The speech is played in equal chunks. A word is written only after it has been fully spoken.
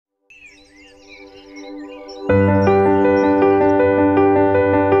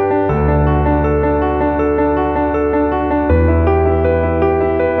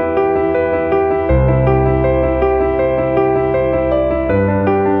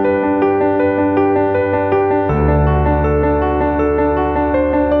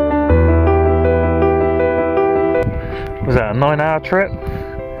9-hour trip.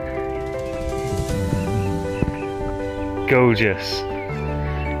 Gorgeous.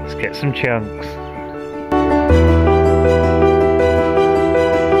 Let's get some chunks.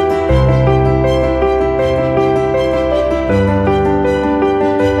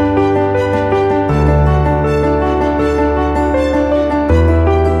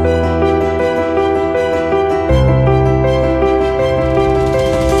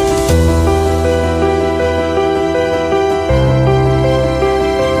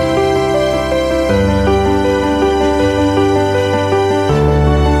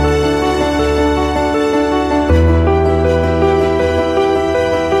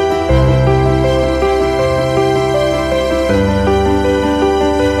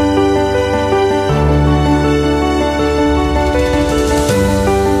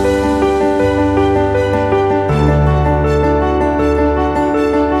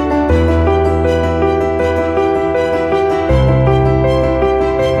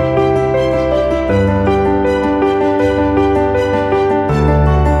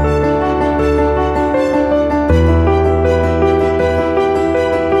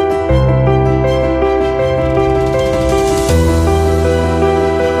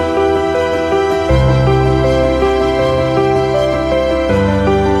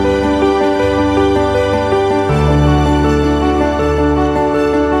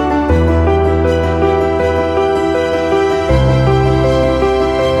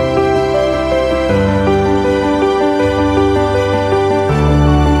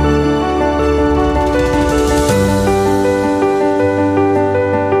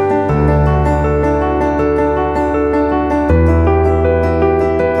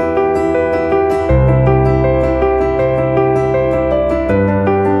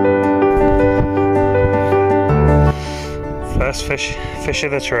 First fish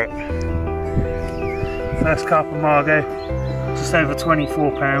of the trip. First carp of Margot, just over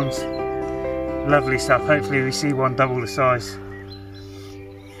 24 pounds. Lovely stuff. Hopefully we see one double the size.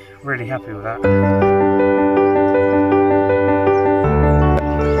 Really happy with that.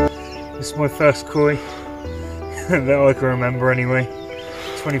 This is my first koi that I can remember anyway.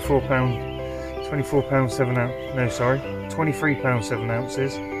 23 pounds 7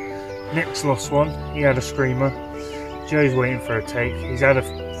 ounces. Nick's lost one, he had a screamer. Joe's waiting for a take. He's had a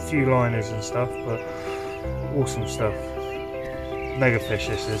few liners and stuff, but awesome stuff. Mega fish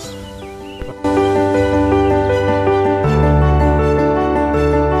this is.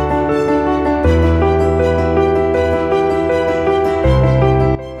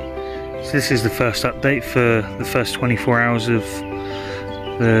 So this is the first update for the first 24 hours of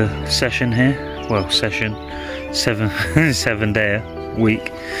the session here. Well, session, 7-day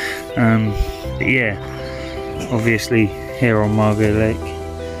week. But yeah, obviously here on Margot Lake,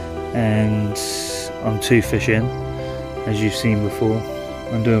 and I'm 2 fish in, as you've seen before.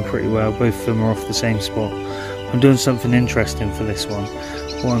 I'm doing pretty well. Both of them are off the same spot. I'm doing something interesting for this one.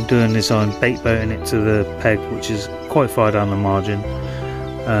 What I'm doing is I'm bait boating it to the peg, which is quite far down the margin,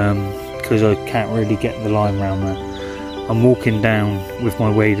 because I can't really get the line round there. I'm walking down with my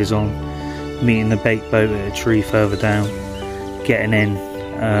waders on, meeting the bait boat at a tree further down, getting in,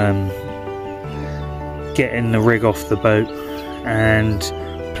 getting the rig off the boat and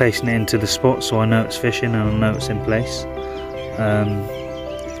placing it into the spot so I know it's fishing and I know it's in place,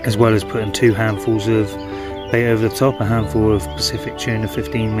 as well as putting 2 handfuls of bait over the top, a handful of Pacific tuna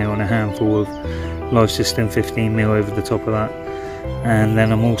 15mm and a handful of live system 15mm over the top of that. And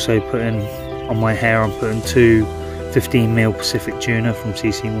then I'm also putting on my hair, I'm putting 2 15mm Pacific tuna from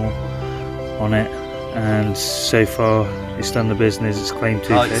CC Moore on it, and so far it's done the business. It's claimed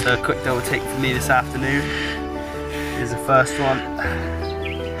 2 fish. So a quick double take for me this afternoon. Here's the first one.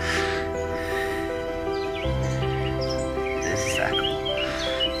 This is the second one.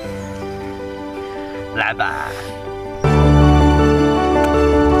 Laba.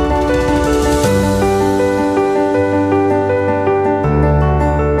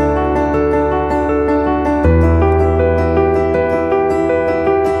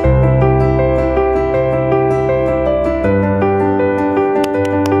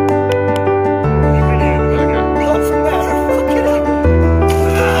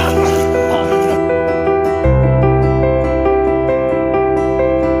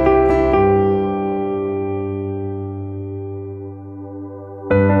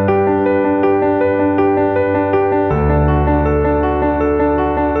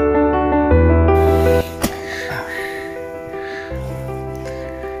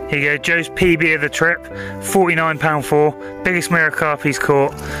 Here you go, Joe's PB of the trip, £49.4, biggest mirror carp he's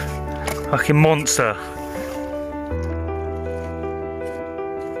caught, fucking monster.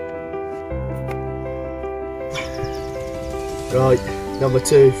 Right, number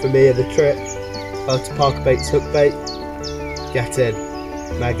 2 for me of the trip. Out to Parker Bait's hook bait. Get in.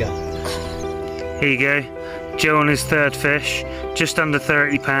 Mega. Here you go. Joe on his 3rd fish, just under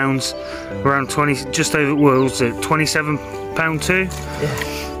 30 pounds, around 20, just over, what was it, 27 pound 2?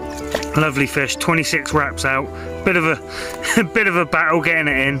 Yeah. Lovely fish, 26 wraps out. Bit of a bit of a battle getting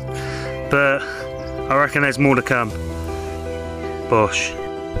it in, but I reckon there's more to come. Bosh.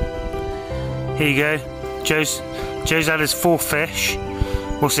 Here you go. Joe's had his 4th fish.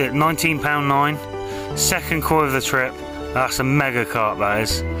 What's it? £19.9. 2nd koi of the trip. That's a mega carp, that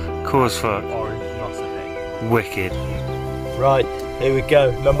is. Cool as fuck. Wicked. Right, here we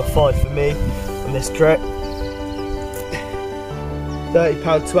go. Number 5 for me on this trip.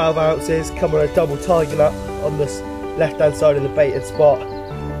 £30, 12 ounces. Come on a double tiger nut on this left hand side of the baited spot.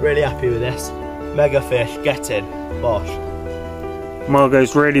 Really happy with this. Mega fish. Get in. Bosh.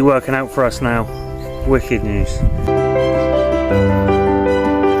 Margot's really working out for us now. Wicked news.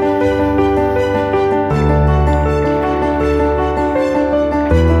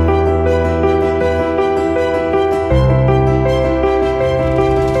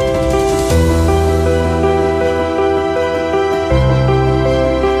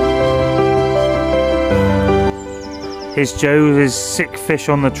 Here's Joe, his 6th fish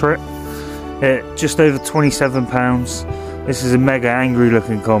on the trip at just over 27 pounds. This is a mega angry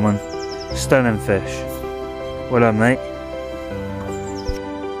looking common. Stunning fish. Well done, mate.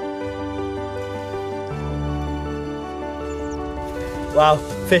 Wow,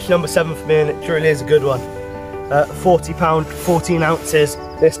 fish number 7 for me, and it truly is a good one. £40, 14 ounces.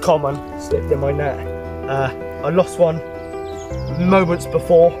 This common slipped in my net. I lost one moments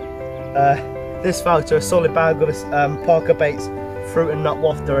before. This fell to a solid bag with Parker Bait's fruit and nut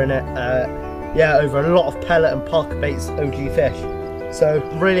wafter in it. Yeah, over a lot of pellet and Parker Bait's OG fish. So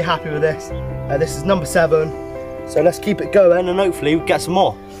I'm really happy with this. This is number 7. So let's keep it going and hopefully we'll get some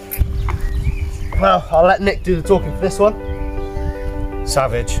more. Well, I'll let Nick do the talking for this one.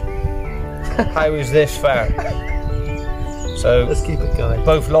 Savage. How is this fair? So let's keep it going.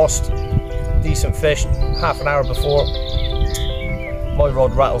 Both lost decent fish half an hour before. My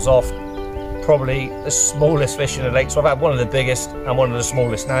rod rattles off. Probably the smallest fish in the lake. So I've had one of the biggest and one of the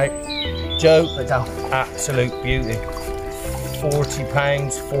smallest now. Joe, put down. Absolute beauty.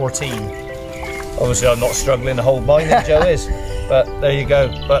 £40, 14. Obviously I'm not struggling to hold mine, and Joe is. But there you go.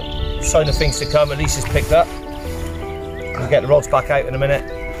 But sign of things to come. At least it's picked up. We'll get the rods back out in a minute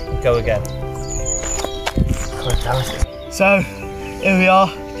and go again. So here we are.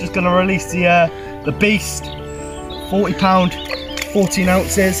 Just going to release the beast. £40, 14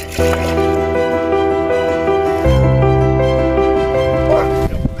 ounces.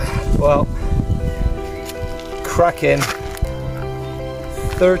 Well, cracking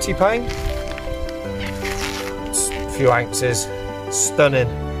 £30, a few ounces, stunning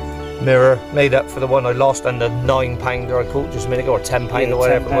mirror, made up for the one I lost and the £9 I caught just a minute ago, or £10 or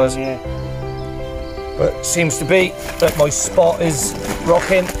whatever it was. Yeah. But seems to be that my spot is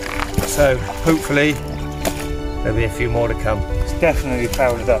rocking, so hopefully there'll be a few more to come. It's definitely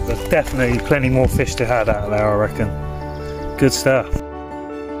powdered up. There's definitely plenty more fish to have out there, I reckon. Good stuff.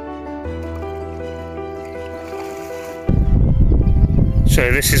 So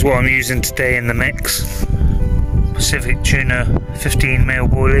this is what I'm using today in the mix. Pacific tuna 15mm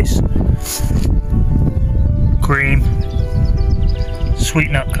boilies, green, sweet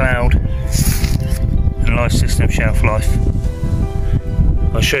nut cloud, and life system shelf life.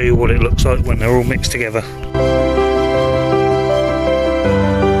 I'll show you what it looks like when they're all mixed together.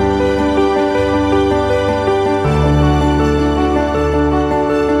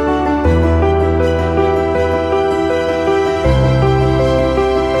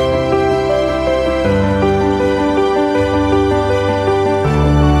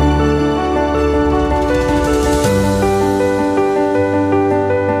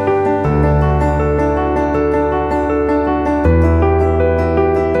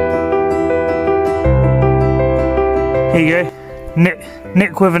 Here you go,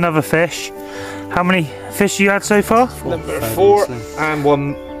 Nick with another fish. How many fish you had so far? Number 4 and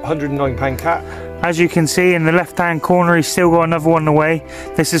one £109 cat. As you can see in the left hand corner, he's still got another one away.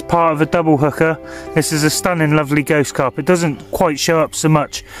 This is part of a double hooker. This is a stunning lovely ghost carp. It doesn't quite show up so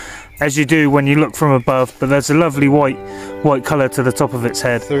much as you do when you look from above, but there's a lovely white colour to the top of its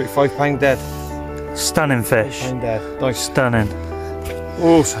head. £35 dead. Stunning fish. Dead. Nice. Stunning.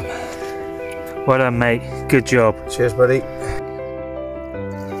 Awesome. Well done, mate. Good job. Cheers, buddy.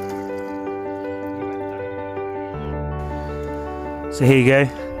 So here you go.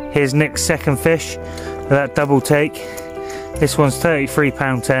 Here's Nick's second fish for that double take. This one's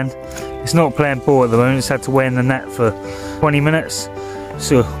 £33.10. It's not playing ball at the moment. It's had to weigh in the net for 20 minutes.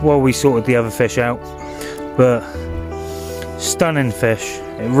 So while we sorted the other fish out, but stunning fish,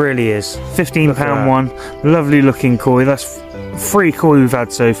 it really is. 15 pound one, lovely looking koi. That's 3 koi we've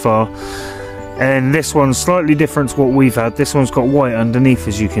had so far, and this one's slightly different to what we've had. This one's got white underneath,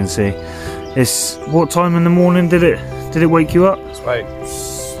 as you can see. It's what time in the morning did it wake you up? It's about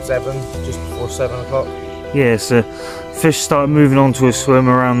 7, just before 7 o'clock. Yeah, so fish started moving on to a swim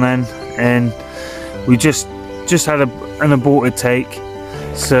around then, and we just had an aborted take,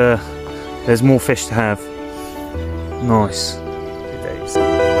 so there's more fish to have. Nice. Good days.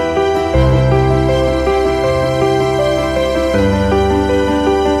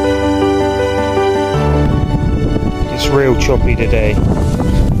 It's real choppy today.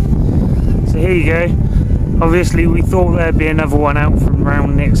 So here you go. Obviously we thought there'd be another one out from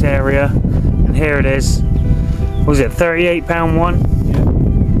around Nick's area, and here it is. What was it, 38 pound one? Yeah.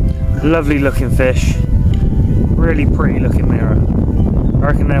 Lovely looking fish. Really pretty looking mirror. I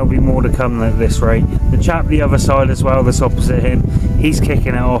reckon there'll be more to come at this rate. The chap the other side as well, that's opposite him, he's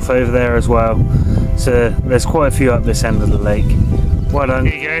kicking it off over there as well. So there's quite a few up this end of the lake. Well done.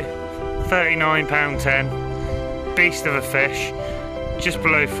 Here you go, £39.10. Beast of a fish, just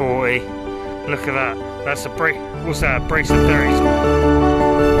below 40. Look at that. That's a what's that? A brace of 30s.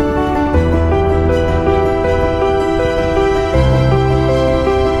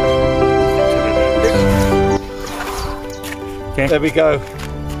 Okay. There we go.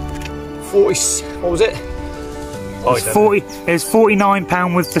 40. What was it? Oh, it's 40. It's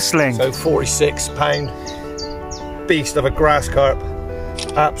 £49 with the sling. So £46. Beast of a grass carp.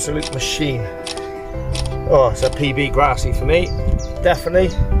 Absolute machine. Oh, it's a PB grassy for me, definitely.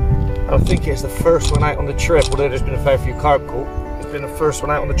 I think it's the first one out on the trip. Although there's been a fair few carp caught, it's been the first one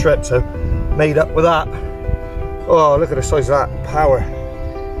out on the trip, so made up with that. Oh, look at the size of that power.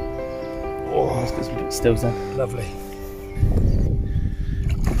 Oh, let's get some stills there. Lovely.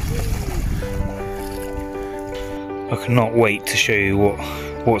 I cannot wait to show you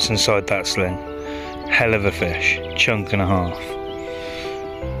what's inside that sling. Hell of a fish, chunk and a half.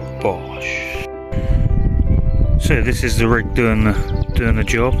 Bosh. So this is the rig doing the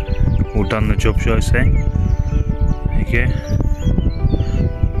job, or done the job, should I say? There you go.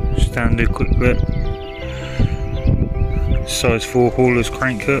 Standard quick grip. Size 4 haulers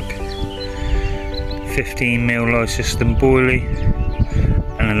crank hook. 15mm live system boilie,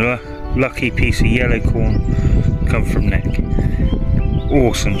 and a lucky piece of yellow corn come from Nick.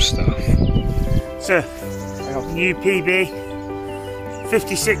 Awesome stuff. So, new PB,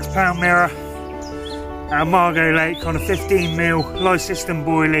 £56 mirror at Margot Lake on a 15mm live system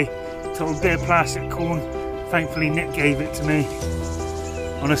boilie. Total bit of plastic corn. Thankfully Nick gave it to me.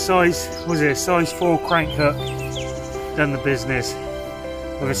 On a size 4 crank hook. Done the business.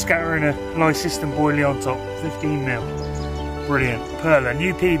 With a scatter and a live system boilie on top, 15mm. Brilliant. Perler,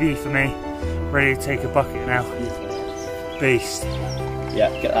 new PB for me. Ready to take a bucket now. Beast. Yeah,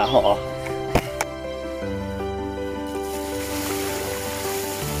 get that hot off.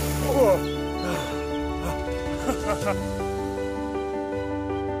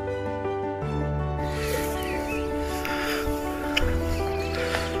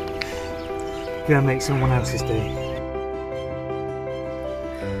 Gonna make someone else's day.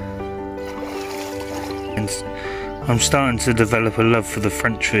 And I'm starting to develop a love for the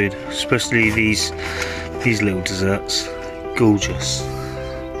French food, especially these little desserts. Gorgeous.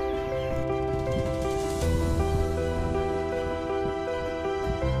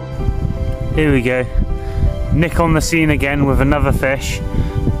 Here we go. Nick on the scene again with another fish.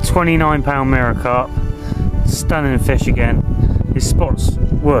 £29 mirror carp. Stunning fish again. His spots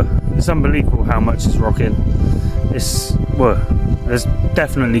were. It's unbelievable how much it's rocking. There's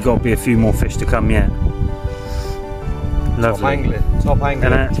definitely got to be a few more fish to come yet. Lovely. Top angling. Top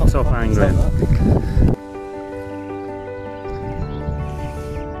angling. Top angling.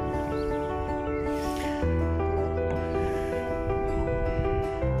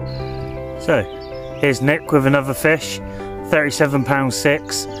 So, here's Nick with another fish,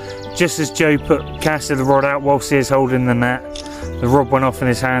 £37.6. Just as Joe casted the rod out whilst he was holding the net, the rod went off in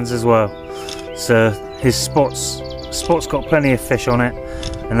his hands as well. So his spot's got plenty of fish on it,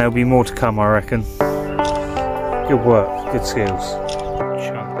 and there'll be more to come, I reckon. Good work, good skills.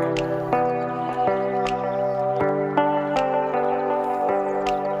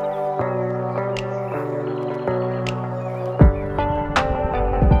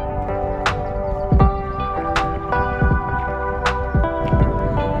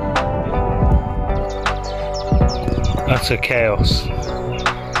 Utter chaos.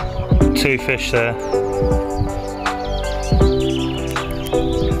 2 fish there.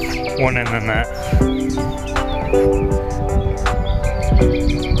 One in the net.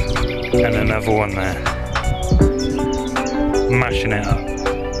 And another one there. Mashing it up.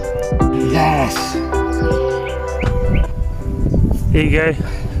 Yes! Here you go.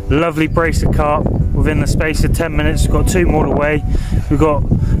 Lovely brace of carp. Within the space of 10 minutes, we've got 2 more to weigh. We've got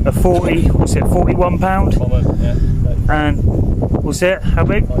a 41 pound? Yeah. And what's it? How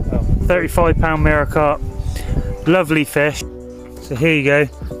big? 35 pound mirror carp. Lovely fish. So here you go.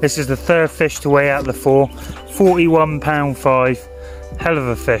 This is the 3rd fish to weigh out of the 4. 41 pound 5. Hell of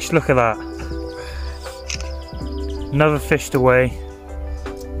a fish. Look at that. Another fish to weigh.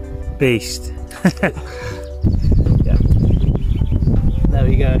 Beast. Yeah. There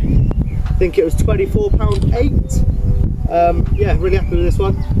we go. I think it was £24.8. Yeah, really happy with this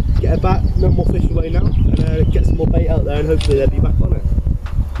one. Get it back, no more fish away now, and get some more bait out there, and hopefully they'll be back on it.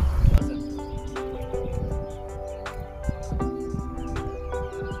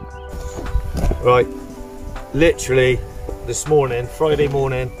 Right, literally this morning, Friday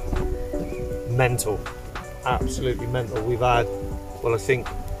morning, mental, absolutely mental. We've had, well, I think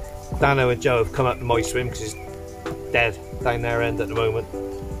Danno and Joe have come up to my swim because it's dead down their end at the moment.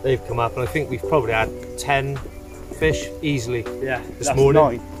 They've come up, and I think we've probably had 10 fish easily. Yeah, this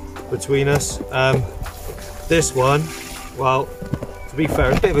morning between us. This one, well, to be fair,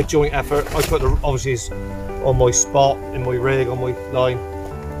 it's a bit of a joint effort. I put the obviously on my spot, in my rig, on my line,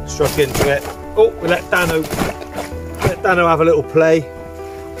 struck into it. Oh, we let Danno have a little play,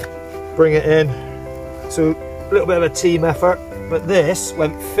 bring it in. So a little bit of a team effort, but this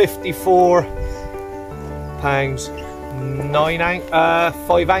went 54 pounds 5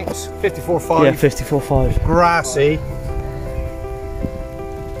 ounce, 54.5. Yeah, 54.5. Grassy.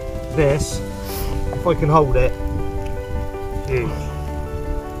 This, if I can hold it, Huge.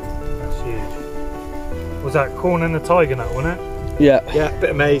 That's huge. Was that corn and the tiger nut, wasn't it? Yeah. yeah, bit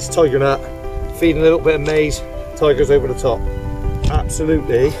of maize, tiger nut, feeding a little bit of maize, tigers over the top.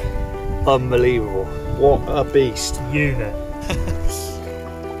 Absolutely unbelievable. What a beast. Unit. Look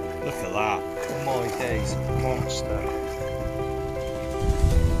at that. Oh my days. Monster.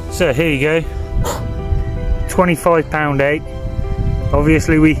 So here you go. £25.8.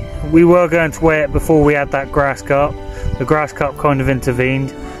 Obviously we were going to weigh it before we had that grass carp. The grass carp kind of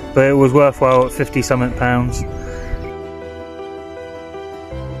intervened, but it was worthwhile at 50 something pounds.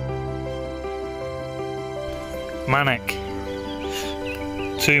 Manic.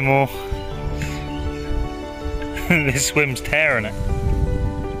 2 more. This swim's tearing it.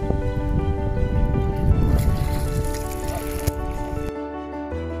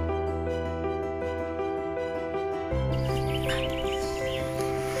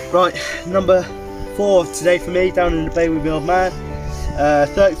 Right, number 4 today for me, down in the bay with the old man.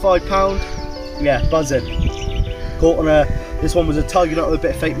 £35. Yeah, buzzing. Caught on a. This one was a tiger nut with a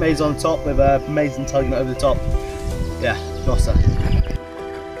bit of fake maize on top, with a maize and tiger nut over the top. Yeah, nicer.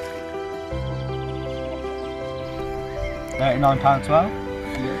 £39.12.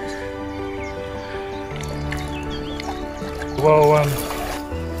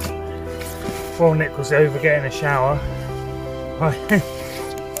 While Nick was over getting a shower,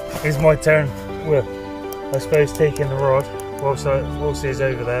 it's my turn. Well, I suppose taking the rod. Whilst he's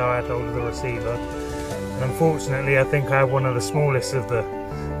over there, I had hold of the receiver, and unfortunately, I think I had one of the smallest of the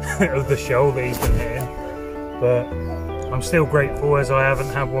of the shoal that he's been hitting. But I'm still grateful, as I haven't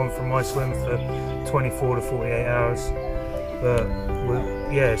had one from my swim for 24 to 48 hours. But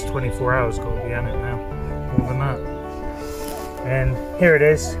yeah, it's 24 hours got to be on it now, more than that. And here it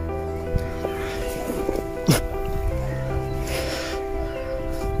is.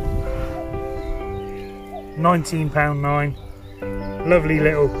 £19.9. Lovely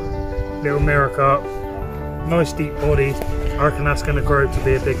little mirror carp. Nice deep body. I reckon that's going to grow to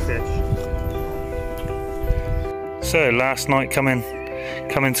be a big fish. So last night coming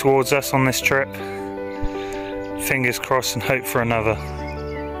towards us on this trip. Fingers crossed and hope for another.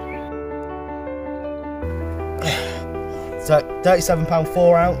 So £37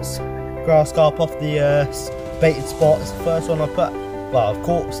 4 ounce grass carp off the baited spot. It's the first one I put. Well, I've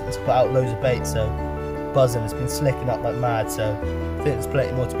caught since I put out loads of bait, so buzzing. It's been slicking up like mad. So I think there's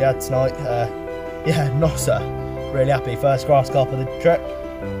plenty more to be had tonight. Yeah, Nossa, really happy. First grass carp of the trip.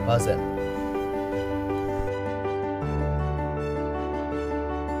 Buzzing.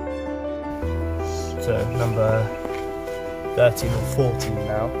 So number 13 or 14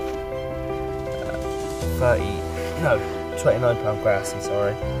 now. 29 grassy,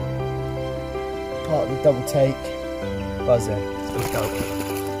 sorry. Part of the double take. Buzzing. Let's go.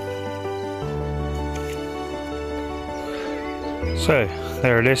 So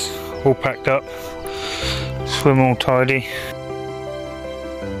there it is, all packed up. Swim all tidy.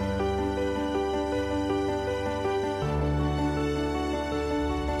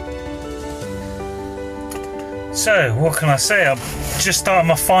 So what can I say? I've just started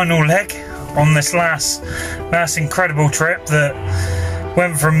my final leg on this last incredible trip that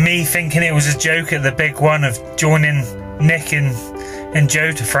went from me thinking it was a joke at the big one of joining Nick and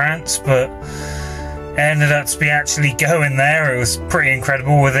Joe to France, but it ended up to be actually going there. It was pretty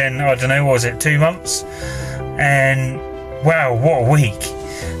incredible within, I don't know, what was it, 2 months? And wow, what a week.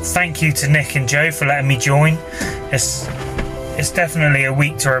 Thank you to Nick and Joe for letting me join. It's definitely a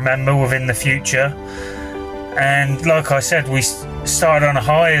week to remember within the future. And like I said, we started on a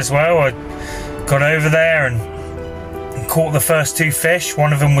high as well. I got over there and caught the first 2 fish.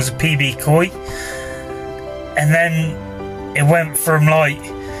 One of them was a PB koi. And then it went from like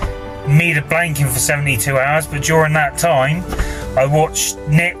me to blanking for 72 hours, but during that time I watched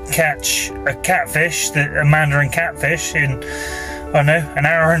Nick catch a catfish, a mandarin catfish, in, I don't know, an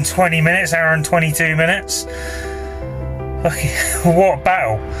hour and 20 minutes, hour and 22 minutes. Okay, what a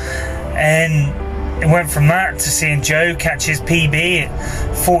battle. And it went from that to seeing Joe catch his PB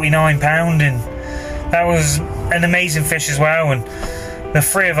at 49 pound, and that was an amazing fish as well. And the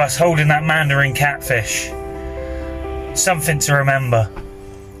 3 of us holding that mandarin catfish, something to remember.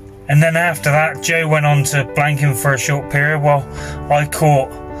 And then after that, Joe went on to blanking for a short period while I caught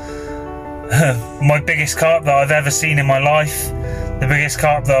my biggest carp that I've ever seen in my life. The biggest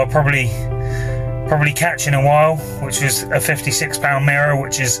carp that I'll probably catch in a while, which was a 56 pound mirror,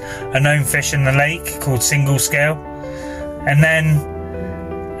 which is a known fish in the lake called single scale. And then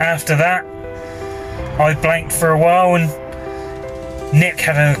after that, I blanked for a while, and Nick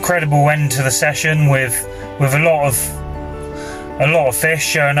had an incredible end to the session with a lot of fish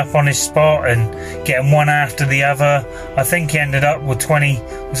showing up on his spot and getting one after the other. I think he ended up with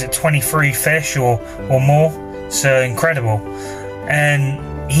 23 fish or more, so incredible. And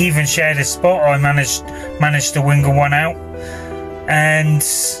he even shared his spot. I managed to wingle one out, and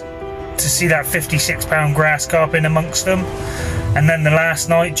to see that 56 pound grass carp in amongst them, and then the last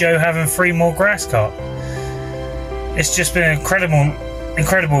night Joe having 3 more grass carp. It's just been an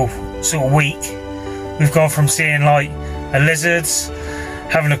incredible sort of week. We've gone from seeing like a lizards,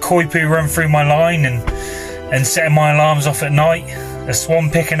 having a koi poo run through my line and setting my alarms off at night, a swan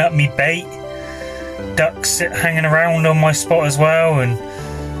picking up me bait, ducks hanging around on my spot as well, and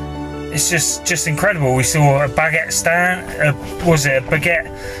it's just incredible. We saw a baguette stand, a baguette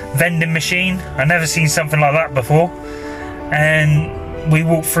vending machine. I've never seen something like that before. And we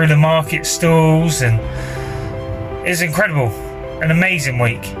walked through the market stalls, and it's incredible, an amazing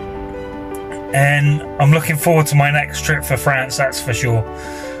week. And I'm looking forward to my next trip for France, that's for sure.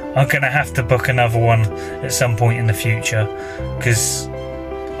 I'm gonna have to book another one at some point in the future, because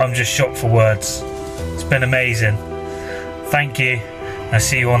I'm just shot for words. It's been amazing. Thank you. I'll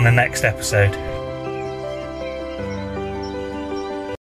see you on the next episode.